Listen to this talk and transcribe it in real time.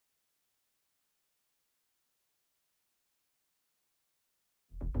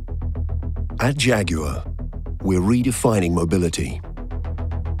At Jaguar, we're redefining mobility,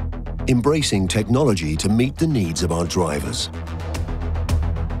 embracing technology to meet the needs of our drivers.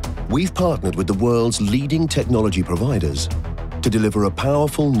 We've partnered with the world's leading technology providers to deliver a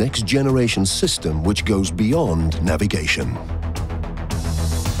powerful next-generation system which goes beyond navigation.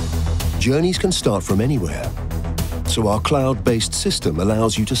 Journeys can start from anywhere, so our cloud-based system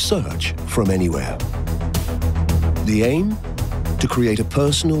allows you to search from anywhere. The aim? To create a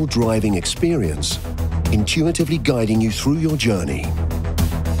personal driving experience, intuitively guiding you through your journey,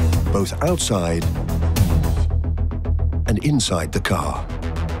 both outside and inside the car.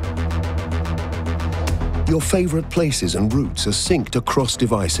 Your favorite places and routes are synced across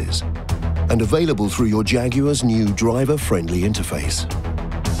devices and available through your Jaguar's new driver-friendly interface.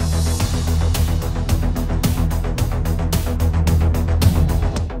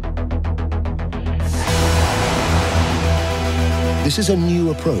 This is a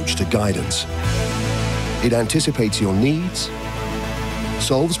new approach to guidance. It anticipates your needs,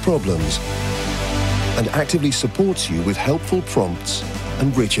 solves problems, and actively supports you with helpful prompts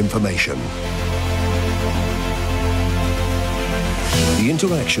and rich information. The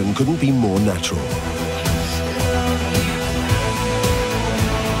interaction couldn't be more natural.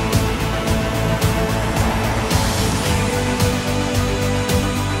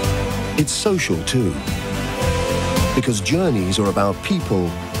 It's social too, because journeys are about people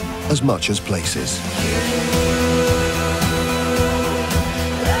as much as places.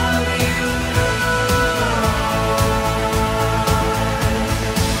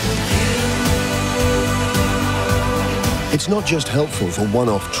 It's not just helpful for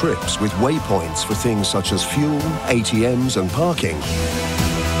one-off trips with waypoints for things such as fuel, ATMs and parking.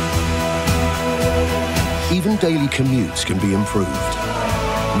 Even daily commutes can be improved,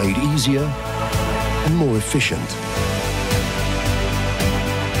 made easier and more efficient.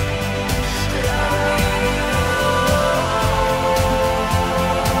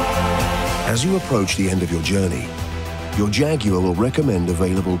 As you approach the end of your journey, your Jaguar will recommend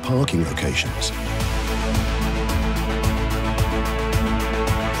available parking locations.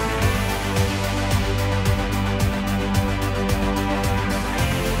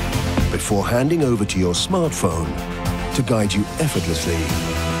 Before handing over to your smartphone to guide you effortlessly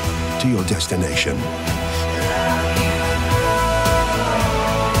to your destination.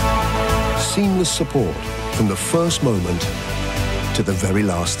 Seamless support from the first moment to the very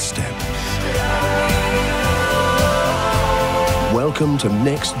last step. Welcome to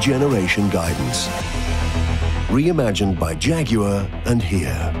next generation guidance. Reimagined by Jaguar and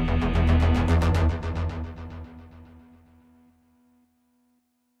here.